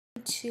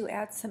To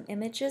add some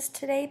images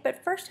today,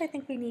 but first I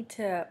think we need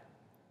to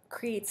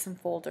create some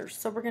folders.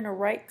 So we're going to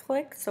right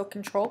click, so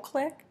control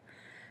click,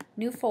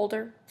 new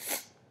folder,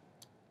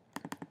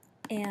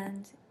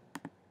 and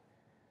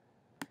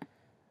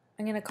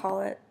I'm going to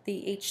call it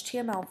the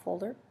HTML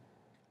folder.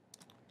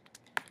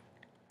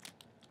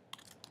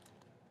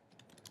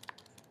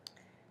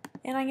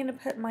 And I'm going to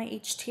put my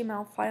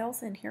HTML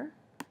files in here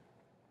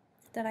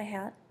that I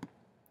had.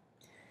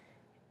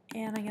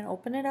 And I'm going to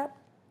open it up,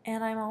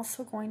 and I'm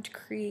also going to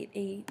create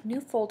a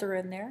new folder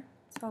in there.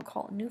 So I'll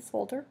call it new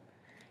folder,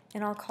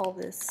 and I'll call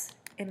this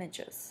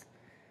images.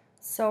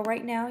 So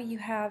right now you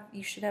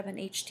should have an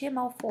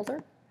HTML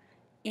folder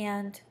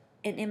and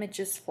an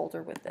images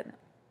folder within it.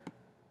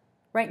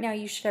 Right now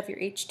you should have your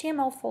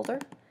HTML folder,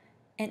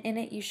 and in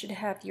it you should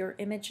have your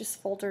images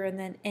folder and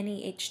then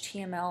any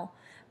HTML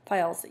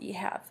files that you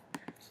have.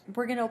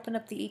 We're going to open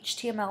up the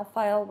HTML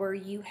file where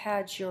you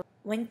had your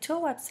link to a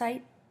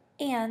website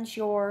and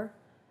your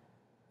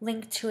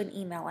link to an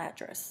email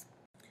address.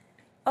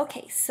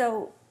 Okay,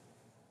 so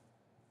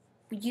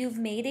you've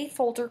made a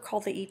folder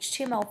called the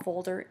HTML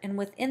folder, and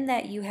within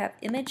that you have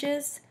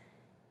images,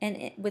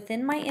 and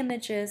within my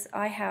images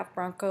I have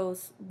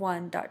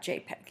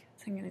broncos1.jpg.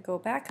 So I'm going to go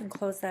back and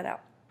close that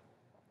out.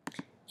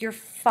 Your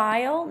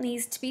file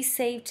needs to be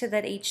saved to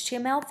that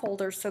HTML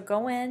folder, so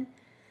go in,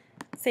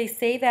 say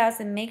save as,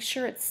 and make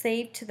sure it's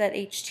saved to that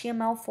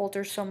HTML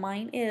folder. So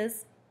mine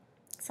is,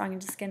 so I'm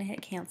just going to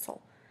hit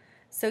cancel.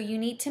 So you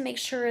need to make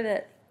sure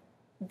that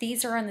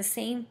these are in the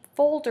same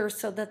folder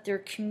so that they're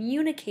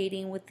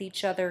communicating with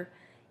each other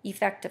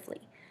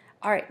effectively.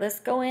 Alright, let's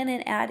go in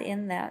and add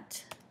in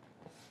that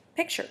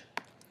picture.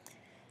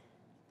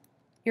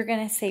 You're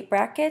going to say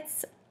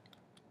brackets,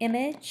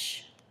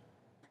 image,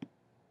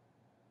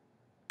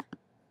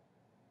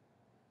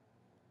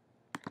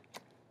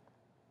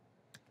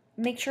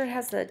 make sure it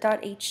has the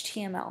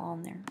 .html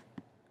on there.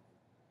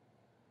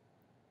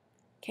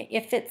 Okay,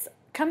 if it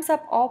comes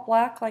up all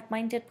black like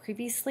mine did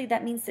previously,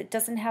 that means it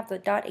doesn't have the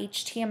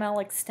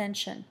 .html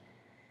extension.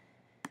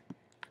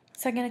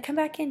 So I'm going to come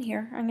back in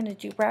here. I'm going to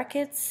do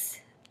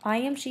brackets,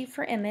 img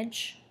for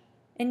image,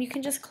 and you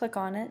can just click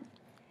on it.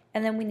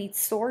 And then we need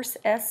source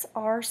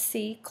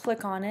src,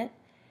 click on it.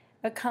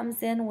 It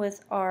comes in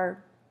with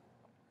our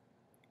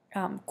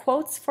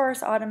quotes for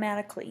us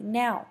automatically.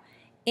 Now,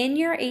 in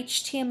your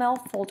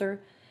HTML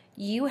folder,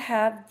 you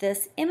have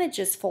this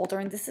images folder,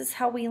 and this is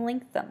how we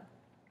link them.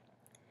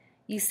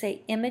 You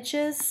say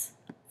images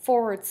 /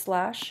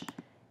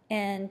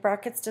 and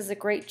brackets does a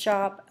great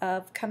job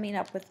of coming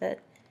up with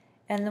it.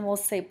 And then we'll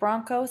say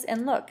Broncos,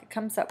 and look, it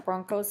comes up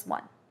Broncos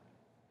 1.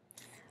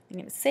 I'm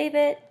going to save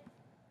it,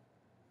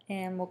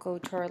 and we'll go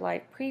to our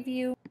live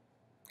preview.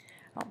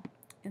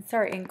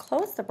 And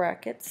close the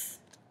brackets.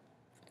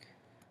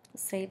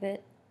 We'll save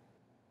it.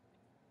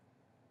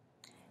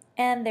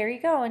 And there you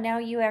go, and now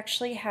you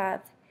actually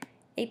have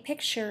a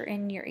picture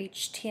in your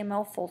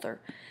HTML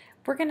folder.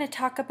 We're going to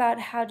talk about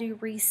how to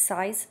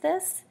resize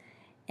this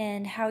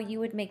and how you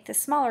would make this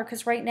smaller,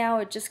 because right now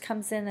it just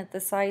comes in at the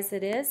size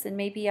it is, and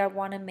maybe I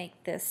want to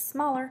make this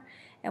smaller,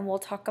 and we'll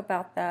talk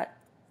about that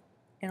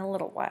in a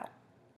little while.